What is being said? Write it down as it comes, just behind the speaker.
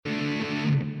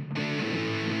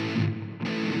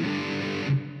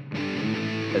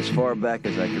As far back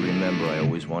as I can remember, I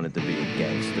always wanted to be a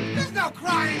gangster. There's no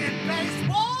crying in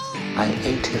baseball! I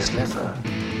ate his liver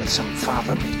with some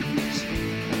fava beans.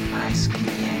 Nice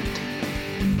cliente.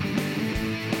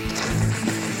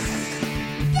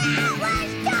 That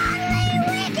was totally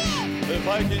wicked! If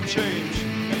I can change,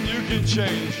 and you can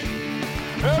change,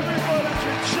 everybody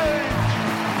can change!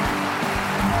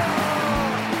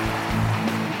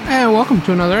 And welcome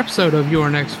to another episode of Your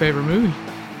Next Favorite Movie.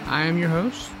 I am your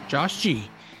host, Josh G.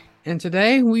 And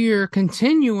today we are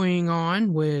continuing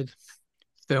on with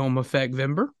Film Effect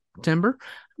Timber. I'm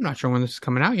not sure when this is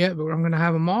coming out yet, but I'm going to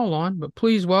have them all on. But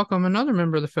please welcome another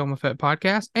member of the Film Effect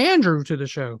podcast, Andrew, to the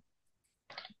show.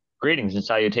 Greetings and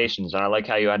salutations. And I like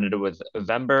how you ended it with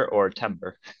Vember or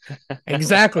Timber.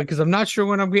 Exactly, because I'm not sure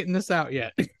when I'm getting this out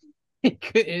yet.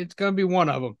 It's going to be one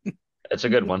of them. It's a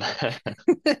good one.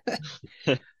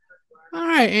 All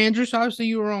right, Andrew. So obviously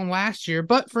you were on last year,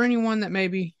 but for anyone that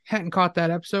maybe hadn't caught that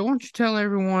episode, why don't you tell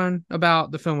everyone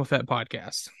about the Film Effect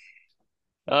podcast?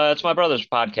 It's my brother's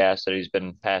podcast that he's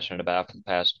been passionate about for the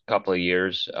past couple of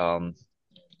years.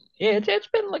 It's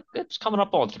been it's coming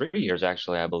up on 3 years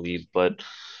actually, I believe. But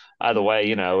either way,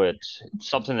 it's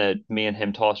something that me and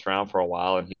him tossed around for a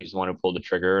while, and he's the one who pulled the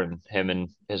trigger, and him and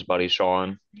his buddy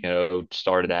Sean,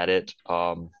 started at it.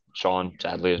 Sean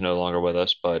sadly is no longer with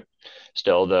us, but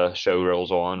still the show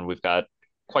rolls on. We've got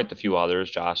quite a few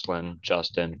others: Jocelyn,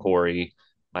 Justin, Corey,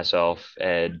 myself,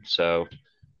 Ed. So,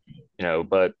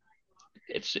 but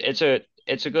it's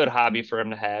a good hobby for him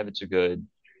to have. It's a good,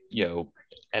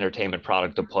 entertainment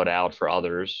product to put out for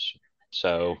others.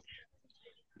 So,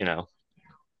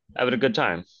 having a good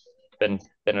time. Been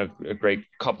a great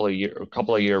couple of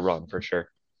year run for sure.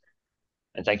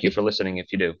 And thank you for listening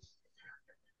if you do.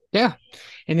 Yeah.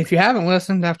 And if you haven't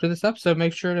listened after this episode,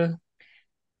 make sure to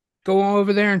go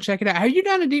over there and check it out. Have you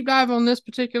done a deep dive on this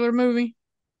particular movie?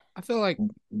 I feel like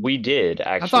we did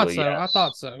actually. I thought so. Yes. I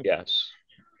thought so. Yes.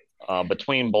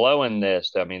 Between Below and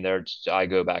this, I mean, I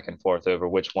go back and forth over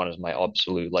which one is my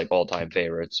absolute all-time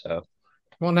favorite. So,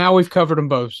 well, now we've covered them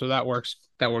both, so that works.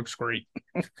 That works great.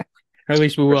 Or at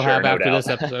least we will have after this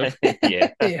episode.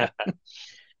 Yeah. Yeah.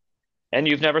 And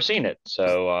you've never seen it,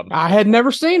 so I had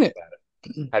never seen it.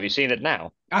 Have you seen it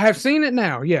now? I have seen it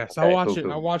now. Yes, okay, I watched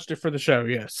cool. I watched it for the show.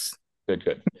 Yes.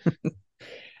 Good.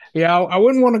 Yeah, I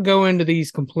wouldn't want to go into these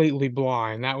completely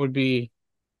blind. That would be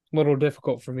a little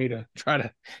difficult for me to try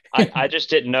to. I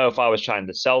just didn't know if I was trying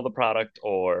to sell the product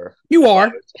or you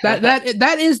are.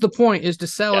 That is the point, is to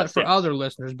sell yes, it for other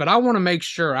listeners. But I want to make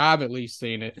sure I've at least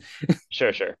seen it.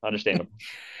 Sure, understandable.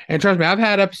 And trust me, I've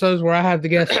had episodes where I had the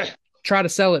guests try to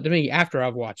sell it to me after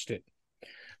I've watched it.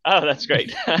 Oh, that's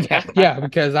great. yeah,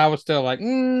 because I was still like,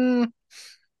 is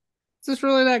this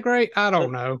really that great? I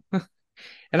don't know.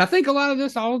 And I think a lot of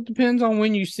this all depends on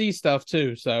when you see stuff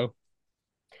too. So,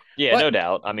 yeah, no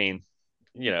doubt. I mean,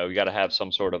 you got to have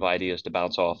some sort of ideas to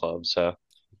bounce off of. So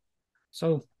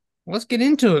let's get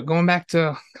into it. Going back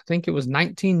to, I think it was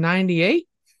 1998.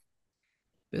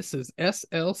 This is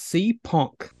SLC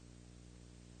Punk.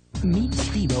 Meet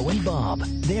Steve-O and Bob.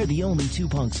 They're the only two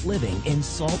punks living in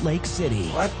Salt Lake City.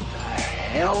 What the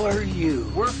hell are you?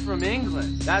 We're from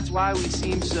England. That's why we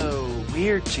seem so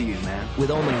weird to you, man. With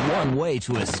only one way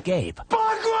to escape.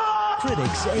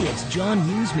 Critics say it's John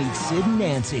Hughes meets Sid and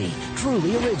Nancy.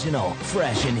 Truly original,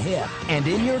 fresh and hip, and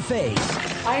in your face.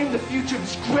 I am the future of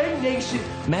this great nation.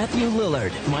 Matthew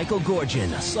Lillard, Michael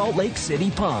Gorgon, Salt Lake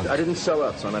City Punk. I didn't sell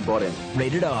out, son. I bought in.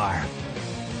 Rated R.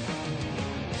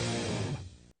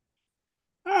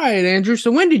 All right, Andrew.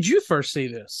 So when did you first see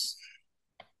this?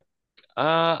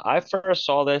 I first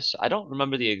saw this. I don't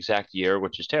remember the exact year,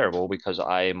 which is terrible because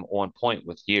I'm on point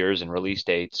with years and release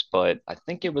dates, but I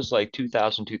think it was like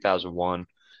 2000, 2001.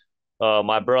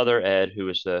 My brother, Ed, who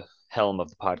is the helm of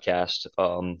the podcast,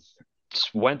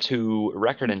 went to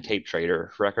Record and Tape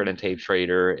Trader. Record and Tape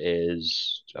Trader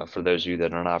is, for those of you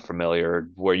that are not familiar,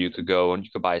 where you could go and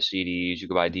you could buy CDs, you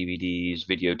could buy DVDs,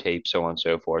 videotapes, so on and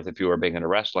so forth. If you were big into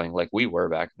wrestling, like we were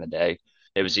back in the day,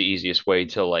 it was the easiest way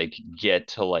to get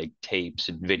to tapes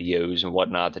and videos and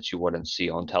whatnot that you wouldn't see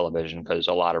on television because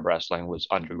a lot of wrestling was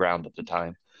underground at the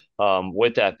time.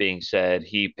 With that being said,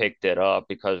 he picked it up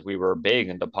because we were big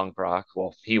into punk rock.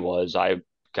 Well, he was.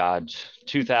 God,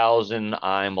 2000,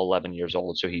 I'm 11 years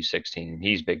old, so he's 16.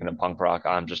 He's big into punk rock.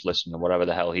 I'm just listening to whatever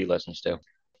the hell he listens to.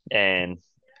 And,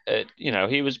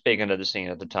 he was big into the scene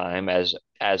at the time, as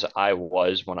I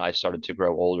was when I started to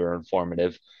grow older and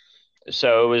formative.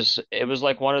 So it was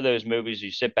like one of those movies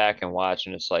you sit back and watch,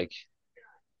 and it's like,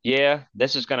 yeah,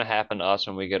 this is going to happen to us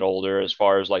when we get older, as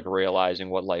far as realizing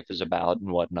what life is about and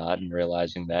whatnot, and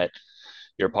realizing that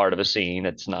you're part of a scene.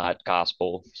 It's not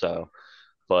gospel. So,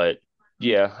 but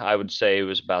Yeah, I would say it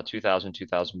was about 2000,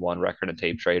 2001 record and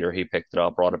tape trader. He picked it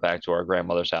up, brought it back to our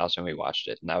grandmother's house, and we watched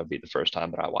it. And that would be the first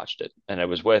time that I watched it. And it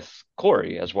was with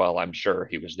Corey as well. I'm sure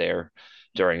he was there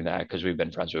during that because we've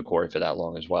been friends with Corey for that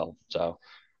long as well. So,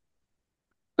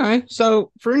 Okay,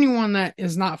 so for anyone that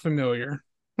is not familiar,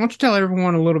 why don't you tell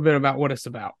everyone a little bit about what it's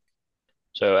about?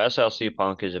 so SLC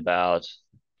Punk is about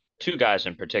two guys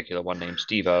in particular, one named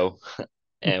Steve-O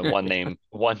and one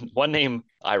name,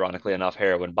 ironically enough,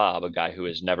 Heroin Bob, a guy who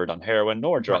has never done heroin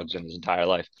nor drugs in his entire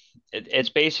life. It's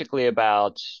basically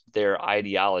about their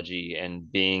ideology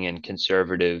and being in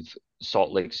conservative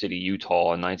Salt Lake City,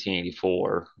 Utah in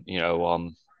 1984,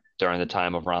 during the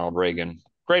time of Ronald Reagan.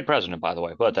 Great president, by the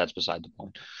way, but that's beside the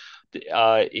point.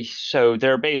 So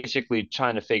they're basically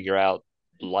trying to figure out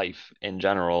life in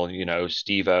general.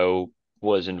 Steve-O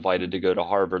was invited to go to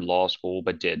Harvard Law School,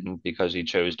 but didn't because he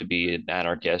chose to be an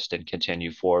anarchist and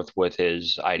continue forth with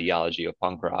his ideology of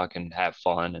punk rock and have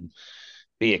fun and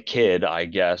be a kid, I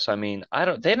guess. I mean, I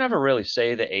don't, they never really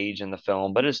say the age in the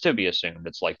film, but it's to be assumed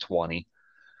it's like 20,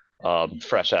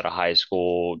 fresh out of high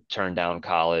school, turned down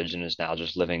college, and is now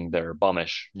just living their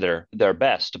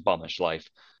best bummish life.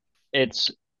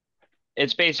 It's,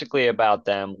 it's basically about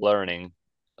them learning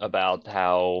about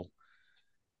how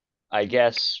I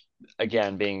guess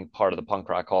again, being part of the punk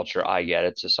rock culture, I get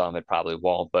it. To some, it probably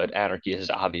won't, but anarchy is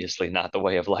obviously not the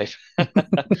way of life.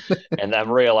 And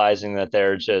them realizing that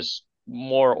they're just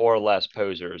more or less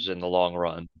posers in the long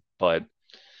run. But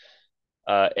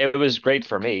it was great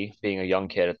for me being a young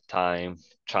kid at the time,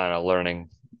 trying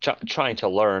to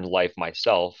learn life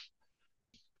myself.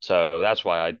 So that's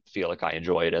why I feel like I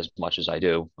enjoy it as much as I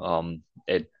do.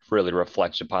 It really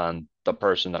reflects upon the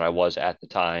person that I was at the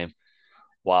time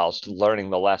whilst learning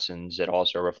the lessons, it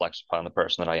also reflects upon the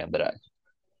person that I am today.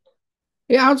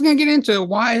 Yeah, I was gonna get into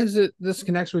why is it this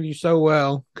connects with you so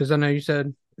well? Because I know you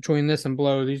said between this and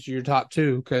Blow, these are your top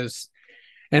two. Because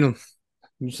and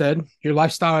you said your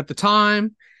lifestyle at the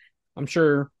time. I'm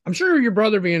sure your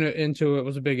brother being into it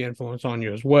was a big influence on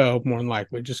you as well, more than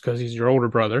likely, just because he's your older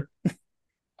brother.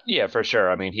 Yeah, for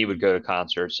sure. I mean, he would go to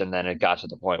concerts, and then it got to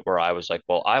the point where I was like,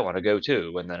 "Well, I want to go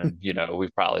too." And then,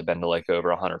 we've probably been to like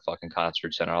over 100 fucking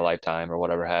concerts in our lifetime, or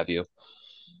whatever have you.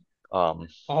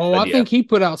 Oh, But I yeah, think he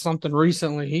put out something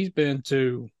recently. He's been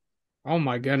to. Oh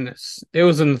my goodness, it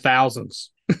was in the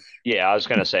thousands. yeah, I was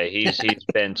gonna say he's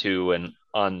been to an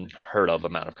unheard of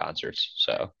amount of concerts.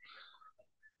 So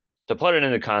to put it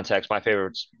into context, my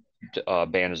favorite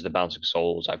band is the Bouncing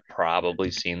Souls. I've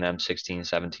probably seen them 16,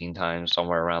 17 times,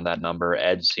 somewhere around that number.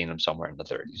 Ed's seen them somewhere in the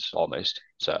 30s almost.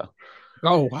 So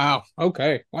Oh wow.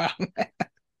 Okay. Wow.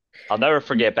 I'll never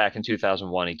forget back in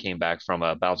 2001, he came back from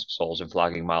a Bouncing Souls and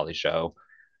Flogging Molly show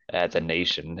at the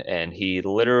Nation, and he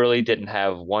literally didn't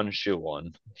have one shoe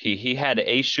on. He had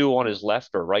a shoe on his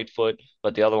left or right foot,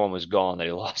 but the other one was gone that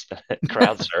he lost at a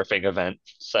crowd surfing event.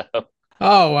 So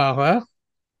Oh wow. Well,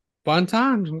 fun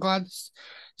times. I'm glad.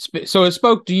 So it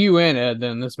spoke to you and Ed.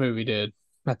 Then this movie did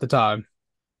at the time.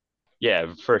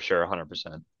 yeah, for sure,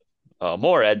 100%.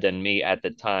 More Ed than me at the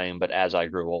time, but as I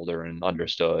grew older and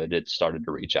understood, it started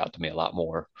to reach out to me a lot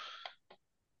more.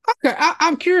 Okay,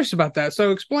 I'm curious about that.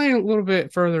 So explain a little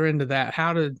bit further into that.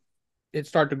 How did it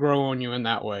start to grow on you in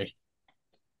that way?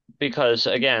 Because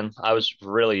again, I was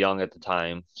really young at the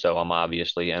time, so I'm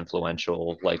obviously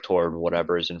influential, like toward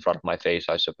whatever is in front of my face,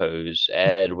 I suppose.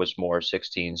 Ed was more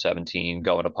 16, 17,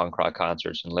 going to punk rock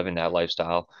concerts and living that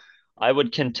lifestyle. I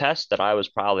would contest that I was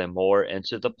probably more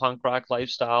into the punk rock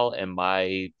lifestyle in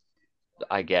my,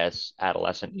 I guess,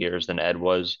 adolescent years than Ed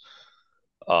was.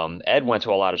 Ed went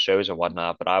to a lot of shows and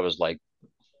whatnot, but I was like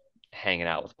hanging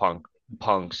out with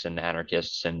punks and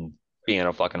anarchists and being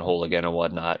a fucking hooligan and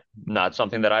whatnot. Not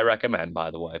something that I recommend,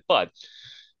 by the way. But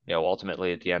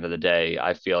ultimately, at the end of the day,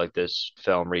 I feel like this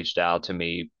film reached out to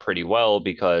me pretty well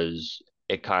because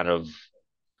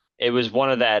it was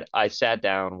one of that I sat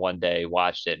down one day,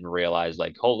 watched it, and realized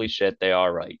like, holy shit, they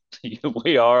are right.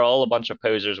 We are all a bunch of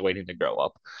posers waiting to grow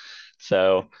up.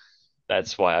 So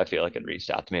that's why I feel like it reached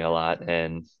out to me a lot.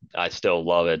 And I still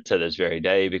love it to this very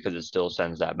day because it still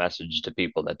sends that message to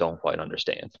people that don't quite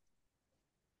understand.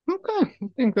 Okay, I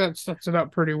think that sets it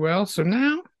up pretty well. So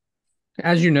now,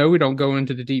 as you know, we don't go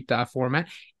into the deep dive format.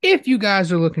 If you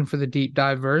guys are looking for the deep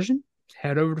dive version,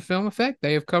 head over to Film Effect.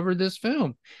 They have covered this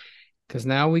film because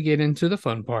now we get into the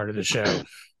fun part of the show.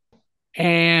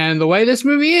 And the way this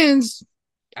movie ends,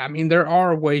 I mean, there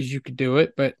are ways you could do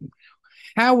it, but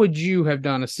how would you have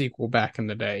done a sequel back in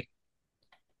the day?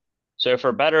 So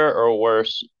for better or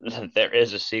worse, there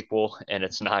is a sequel and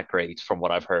it's not great from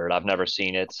what I've heard. I've never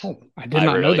seen it. Oh, I did I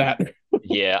not know really, that.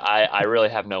 yeah, I really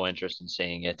have no interest in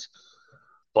seeing it.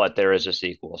 but there is a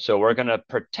sequel. So we're going to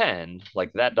pretend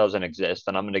like that doesn't exist.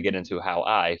 And I'm going to get into how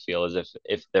I feel as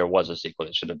if there was a sequel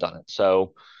that should have done it.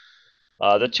 So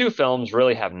the two films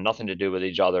really have nothing to do with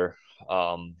each other.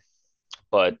 Um,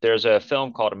 but there's a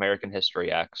film called American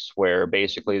History X where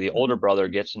basically the older brother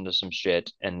gets into some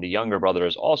shit and the younger brother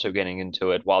is also getting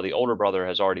into it while the older brother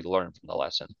has already learned from the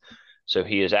lesson. So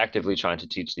he is actively trying to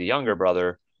teach the younger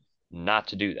brother not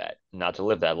to do that, not to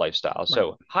live that lifestyle. Right.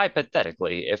 So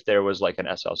hypothetically, if there was like an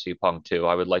SLC Punk 2,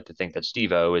 I would like to think that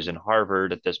Steve-O is in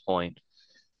Harvard at this point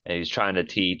and he's trying to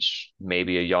teach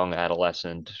maybe a young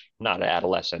adolescent, not an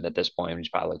adolescent at this point, he's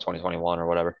probably like 2021 or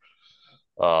whatever,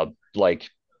 like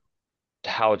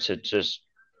how to just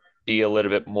be a little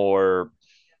bit more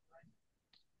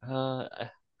uh,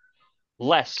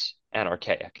 less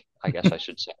anarchaic, I guess I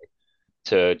should say,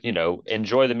 to,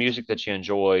 enjoy the music that you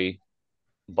enjoy,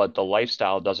 but the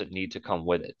lifestyle doesn't need to come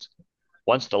with it.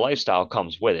 Once the lifestyle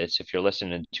comes with it, if you're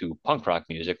listening to punk rock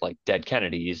music like Dead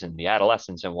Kennedys and the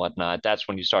Adolescents and whatnot, that's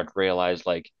when you start to realize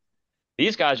like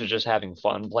these guys are just having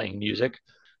fun playing music,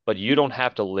 but you don't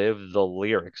have to live the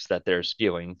lyrics that they're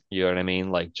spewing. You know what I mean?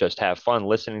 Like just have fun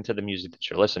listening to the music that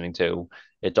you're listening to.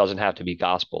 It doesn't have to be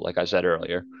gospel, like I said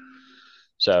earlier.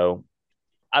 So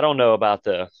I don't know about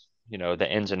the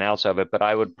ins and outs of it, but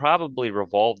I would probably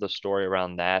revolve the story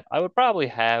around that. I would probably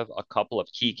have a couple of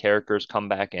key characters come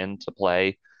back into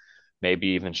play, maybe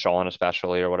even Sean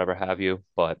especially or whatever have you.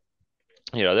 But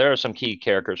there are some key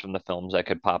characters from the films that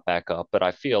could pop back up, but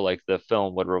I feel like the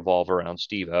film would revolve around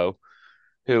Steve-O,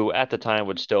 who at the time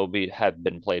would still have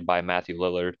been played by Matthew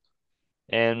Lillard.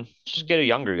 And just get a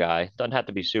younger guy. Doesn't have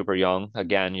to be super young.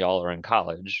 Again, y'all are in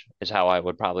college, is how I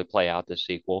would probably play out this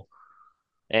sequel.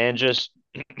 And just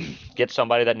get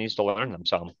somebody that needs to learn them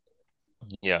some.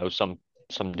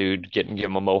 Some dude give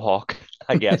him a mohawk,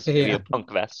 I guess, maybe Yeah. a punk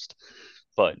vest.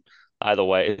 But either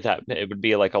way, that it would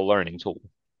be like a learning tool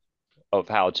of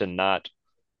how to not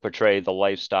portray the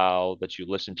lifestyle that you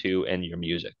listen to in your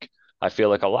music. I feel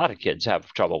like a lot of kids have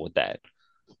trouble with that.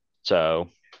 So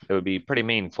it would be pretty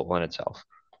meaningful in itself.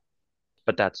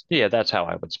 But that's how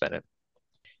I would spin it.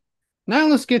 Now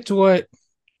let's get to what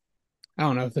I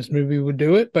don't know if this movie would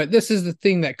do it, but this is the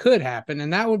thing that could happen,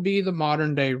 and that would be the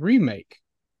modern day remake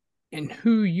and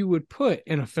who you would put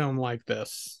in a film like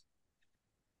this.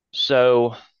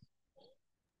 So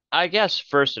I guess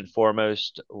first and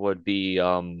foremost would be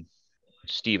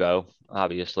Steve-O,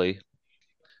 obviously.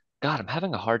 God, I'm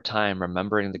having a hard time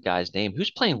remembering the guy's name. Who's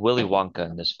playing Willy Wonka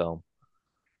in this film?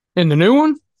 In the new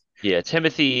one, Yeah,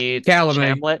 Timothy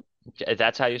Chalamet. Chamlet.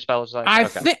 That's how you spell his name? I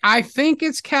Okay. think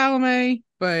it's Chalamet,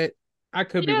 but I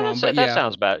could be Yeah, wrong. But that yeah,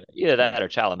 sounds bad. Either that or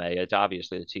Chalamet. It's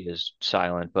obviously the T is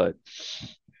silent, but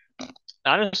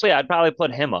honestly, I'd probably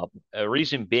put him up. A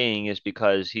reason being is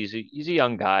because he's a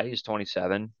young guy. He's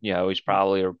 27. He's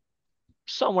probably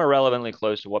somewhere relevantly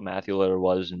close to what Matthew Lillard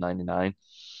was in '99.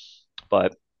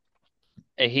 But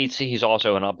he's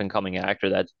also an up and coming actor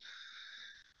that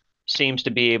seems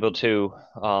to be able to,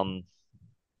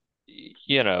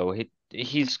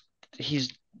 he's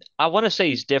I want to say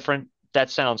he's different. That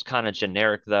sounds kind of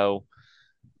generic though,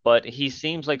 but he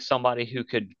seems like somebody who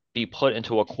could be put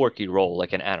into a quirky role,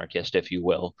 like an anarchist, if you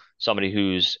will, somebody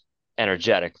who's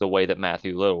energetic the way that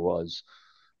Matthew Lillard was.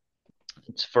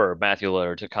 It's for Matthew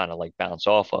Lillard to kind of like bounce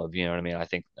off of, you know what I mean? I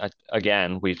think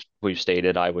again we've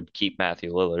stated I would keep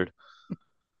Matthew Lillard.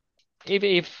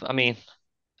 If I mean,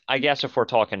 I guess if we're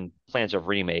talking plans of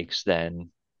remakes,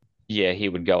 then yeah, he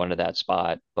would go into that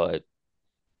spot, but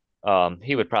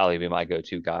he would probably be my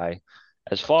go-to guy.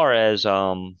 As far as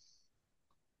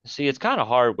see, it's kind of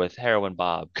hard with Heroin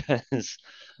Bob because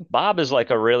Bob is like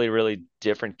a really, really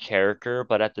different character,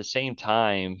 but at the same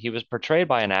time, he was portrayed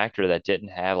by an actor that didn't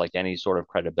have like any sort of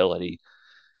credibility.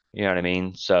 You know what I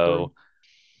mean? true. So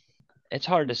it's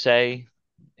hard to say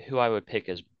who I would pick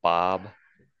as Bob.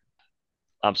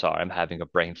 I'm sorry, I'm having a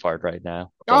brain fart right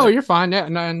now, Oh, but you're fine. Yeah,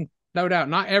 no doubt.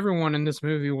 Not everyone in this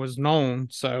movie was known,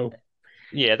 so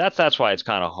yeah, that's why it's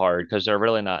kind of hard because they're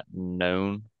really not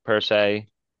known per se.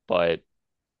 But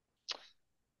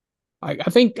I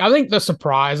think the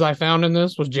surprise I found in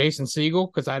this was Jason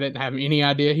Segel because I didn't have any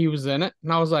idea he was in it,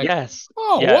 and I was like, yes,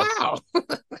 oh yes, wow.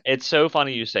 it's so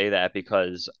funny you say that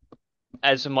because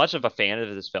as much of a fan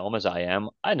of this film as I am,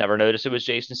 I never noticed it was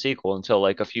Jason Segel until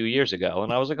like a few years ago,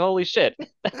 and I was like, "Holy shit,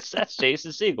 that's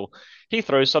Jason Segel! He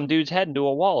throws some dude's head into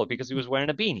a wall because he was wearing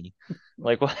a beanie."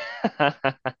 Like, what?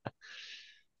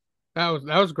 That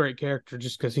was a great character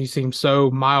just because he seemed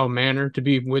so mild mannered to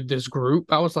be with this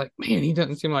group. I was like, man, he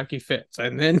doesn't seem like he fits.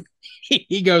 And then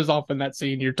he goes off in that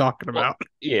scene you're talking Well, about.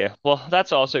 yeah. Well,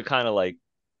 that's also kind of like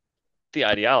the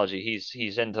ideology.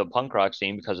 He's into the punk rock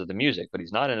scene because of the music, but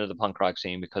he's not into the punk rock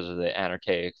scene because of the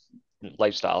anarchic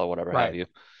lifestyle or whatever have Right. you.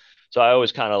 So I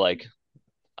always kind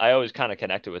of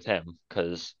connected with him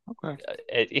because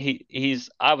Okay. he's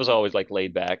I was always like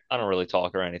laid back. I don't really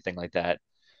talk or anything like that.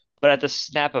 But at the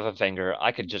snap of a finger,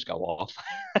 I could just go off.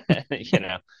 you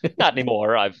know, not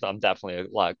anymore. I'm definitely a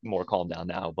lot more calmed down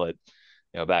now. But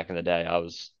back in the day, I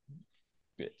was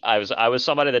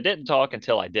somebody that didn't talk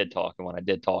until I did talk, and when I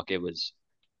did talk, it was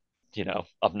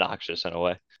obnoxious in a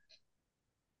way.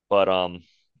 But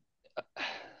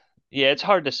yeah, it's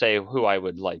hard to say who I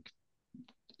would like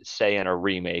say in a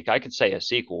remake. I could say a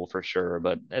sequel for sure,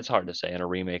 but it's hard to say in a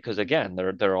remake because again,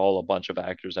 they're all a bunch of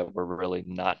actors that were really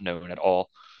not known at all,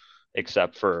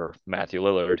 except for Matthew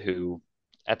Lillard, who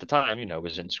at the time,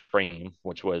 was in Scream,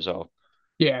 which was a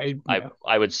Yeah. I Yeah.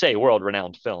 I would say world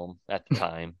renowned film at the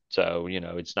time. So,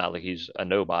 it's not like he's a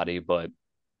nobody, but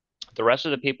the rest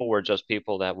of the people were just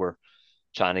people that were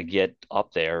trying to get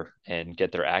up there and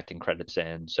get their acting credits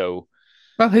in. So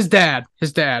Well, his dad,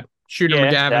 Shooter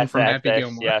yeah, McGavin that from that Happy that's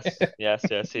Gilmore. yes, yes,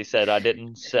 yes. He said I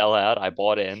didn't sell out, I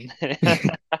bought in,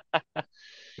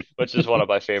 which is one of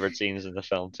my favorite scenes in the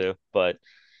film too. But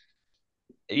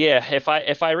yeah, if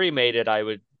I remade it, I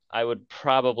would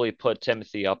probably put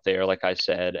Timothy up there, like I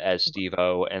said, as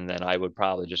Steve-O, and then I would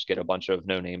probably just get a bunch of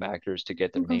no-name actors to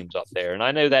get their names up there. And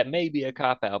I know that may be a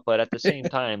cop-out, but at the same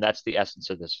time, that's the essence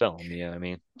of this film. You know what I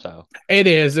mean? So It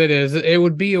is. It is. It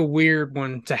would be a weird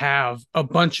one to have a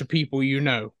bunch of people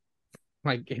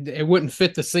like it wouldn't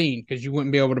fit the scene because you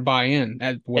wouldn't be able to buy in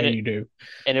as the and way it you do.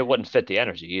 and it wouldn't fit the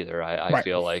energy either. I Right.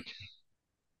 feel like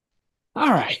All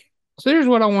right. So here's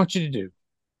what I want you to do.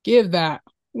 Give that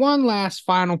one last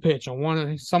final pitch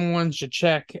on someone should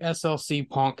check SLC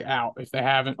Punk out if they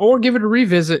haven't, or give it a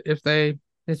revisit if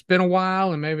it's been a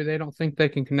while and maybe they don't think they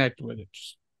can connect with it.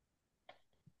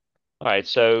 all right.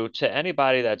 So to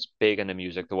anybody that's big into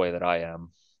music the way that I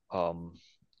am, um,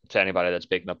 to anybody that's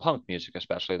big into punk music,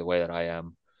 especially the way that I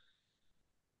am,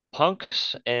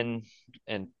 punks and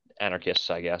anarchists,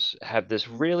 I guess, have this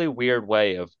really weird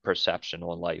way of perception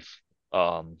on life,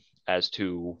 as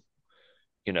to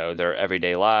their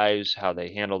everyday lives, how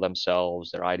they handle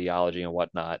themselves, their ideology and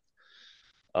whatnot.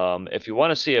 If you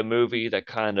want to see a movie that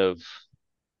kind of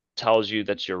tells you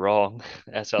that you're wrong,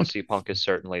 SLC Punk is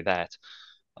certainly that.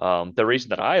 The reason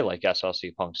that I like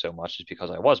SLC Punk so much is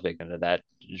because I was big into that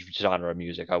genre of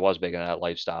music. I was big into that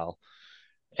lifestyle.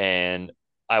 And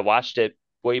I watched it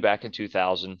way back in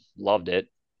 2000, loved it.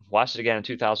 Watched it again in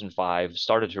 2005,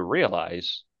 started to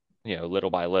realize, little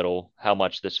by little, how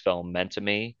much this film meant to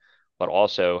me, but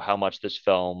also how much this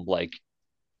film, like,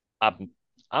 I'm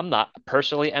I'm not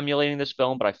personally emulating this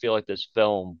film, but I feel like this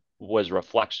film was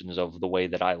reflections of the way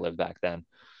that I lived back then.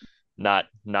 Not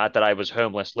that I was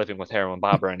homeless living with heroin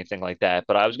Bob or anything like that,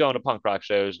 but I was going to punk rock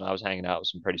shows and I was hanging out with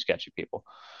some pretty sketchy people.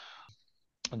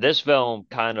 This film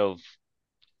kind of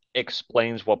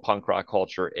explains what punk rock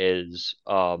culture is.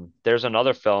 There's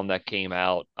another film that came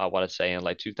out, I want to say in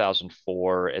like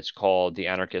 2004. It's called The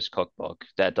Anarchist Cookbook.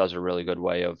 That does a really good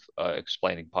way of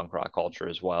explaining punk rock culture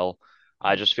as well.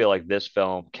 I just feel like this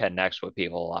film connects with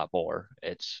people a lot more.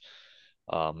 It's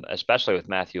especially with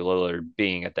Matthew Lillard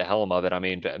being at the helm of it. I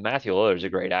mean, Matthew Lillard's a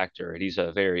great actor. He's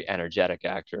a very energetic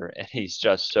actor, and he's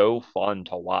just so fun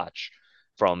to watch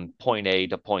from point A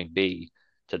to point B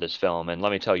to this film. And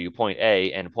let me tell you, point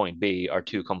A and point B are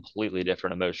two completely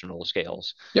different emotional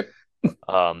scales. Yep.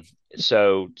 Um,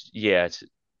 so yeah,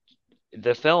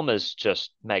 the film is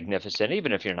just magnificent.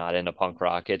 Even if you're not into punk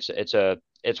rock, it's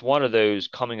one of those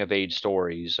coming of age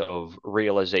stories of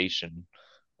realization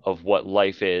of what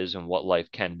life is and what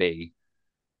life can be.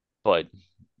 But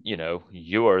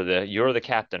you're the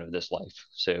captain of this life,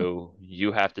 so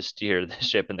you have to steer the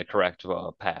ship in the correct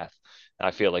path.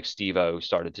 I feel like Steve-O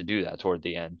started to do that toward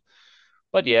the end.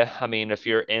 But yeah, I mean, if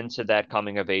you're into that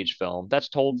coming of age film, that's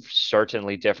told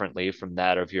certainly differently from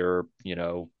that of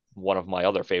one of my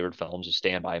other favorite films is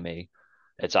Stand By Me.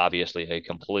 It's obviously a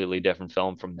completely different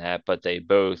film from that, but they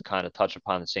both kind of touch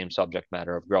upon the same subject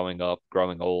matter of growing up,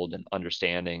 growing old, and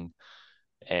understanding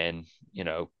and,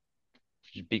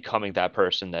 becoming that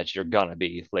person that you're gonna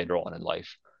be later on in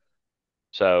life.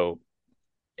 So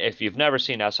if you've never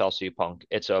seen SLC Punk,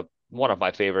 it's a one of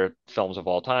my favorite films of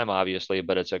all time, obviously,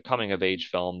 but it's a coming of age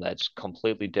film that's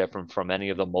completely different from any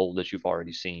of the mold that you've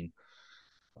already seen.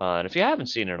 And if you haven't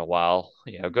seen it in a while,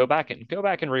 go back and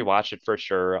rewatch it for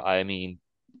sure. I mean,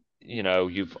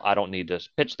 I don't need to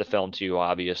pitch the film to you,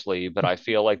 obviously, but I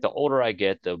feel like the older I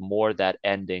get, the more that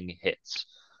ending hits.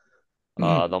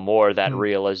 The more that Mhm.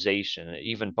 realization,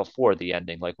 even before the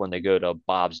ending, like when they go to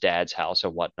Bob's dad's house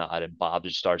and whatnot, and Bob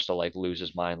just starts to like lose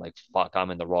his mind, like, fuck,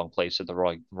 I'm in the wrong place at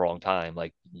the wrong time.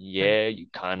 Like, yeah, you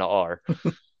kind of are.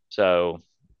 So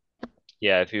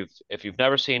yeah, if you've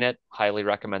never seen it, highly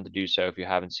recommend to do so. If you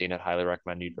haven't seen it, highly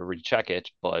recommend you to recheck it.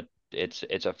 But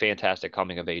it's a fantastic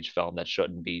coming of age film that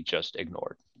shouldn't be just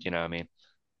ignored. You know what I mean?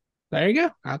 There you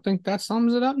go. I think that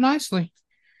sums it up nicely.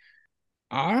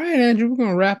 All right, Andrew, we're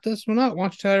gonna wrap this one up. Why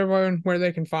don't you tell everyone where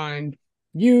they can find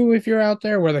you if you're out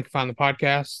there, where they can find the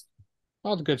podcast,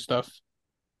 all the good stuff.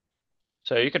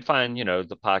 So you can find,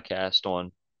 the podcast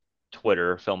on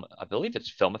Twitter, I believe it's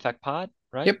Film Effect Pod,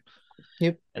 right? Yep.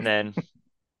 Yep. And then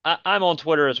I'm on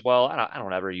Twitter as well. I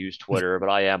don't ever use Twitter, but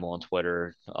I am on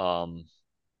Twitter.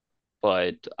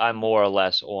 But I'm more or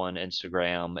less on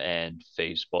Instagram and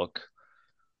Facebook.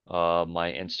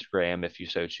 My Instagram, if you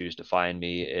so choose to find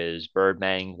me, is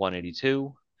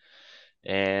birdmang182,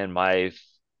 and my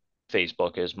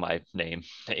Facebook is my name,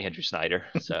 Andrew Snyder.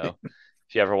 So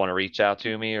if you ever want to reach out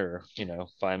to me or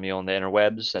find me on the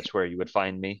interwebs, that's where you would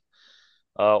find me.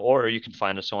 Or you can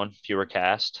find us on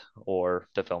Viewercast or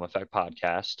the Film Effect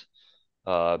Podcast.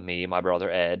 Me, my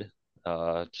brother Ed,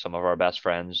 some of our best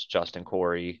friends, Justin,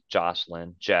 Corey,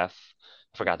 Jocelyn, Jeff.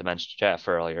 I forgot to mention Jeff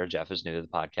earlier. Jeff is new to the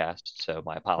podcast, so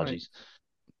my apologies.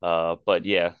 But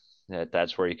yeah,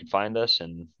 that's where you can find us,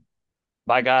 and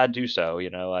by God, do so.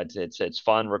 It's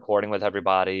fun recording with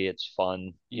everybody. It's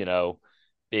fun,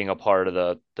 being a part of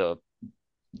the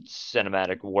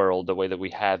cinematic world the way that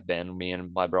we have been. Me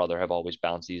and my brother have always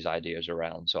bounced these ideas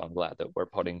around, so I'm glad that we're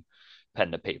putting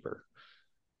pen to paper.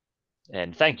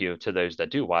 And thank you to those that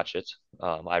do watch it.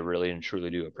 I really and truly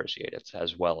do appreciate it,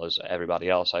 as well as everybody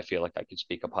else. I feel like I could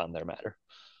speak upon their matter.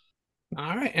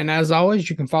 All right. And as always,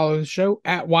 you can follow the show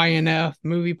at YNF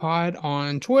Movie Pod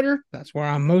on Twitter. That's where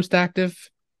I'm most active.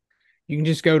 You can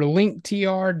just go to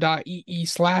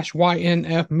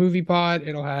linktr.ee/YNF Movie Pod.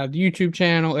 It'll have the YouTube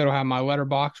channel. It'll have my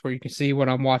letterbox where you can see what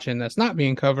I'm watching that's not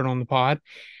being covered on the pod.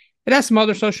 It has some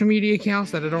other social media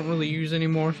accounts that I don't really use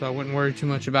anymore, so I wouldn't worry too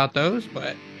much about those.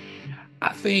 But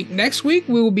I think next week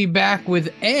we will be back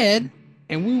with Ed,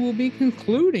 and we will be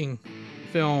concluding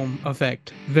Film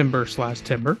Effect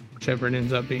Vember/Timber, whichever it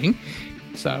ends up being.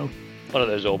 So one of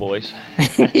those old boys.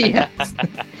 Yes.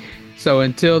 So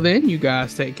until then, you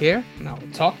guys take care, and I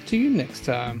will talk to you next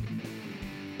time.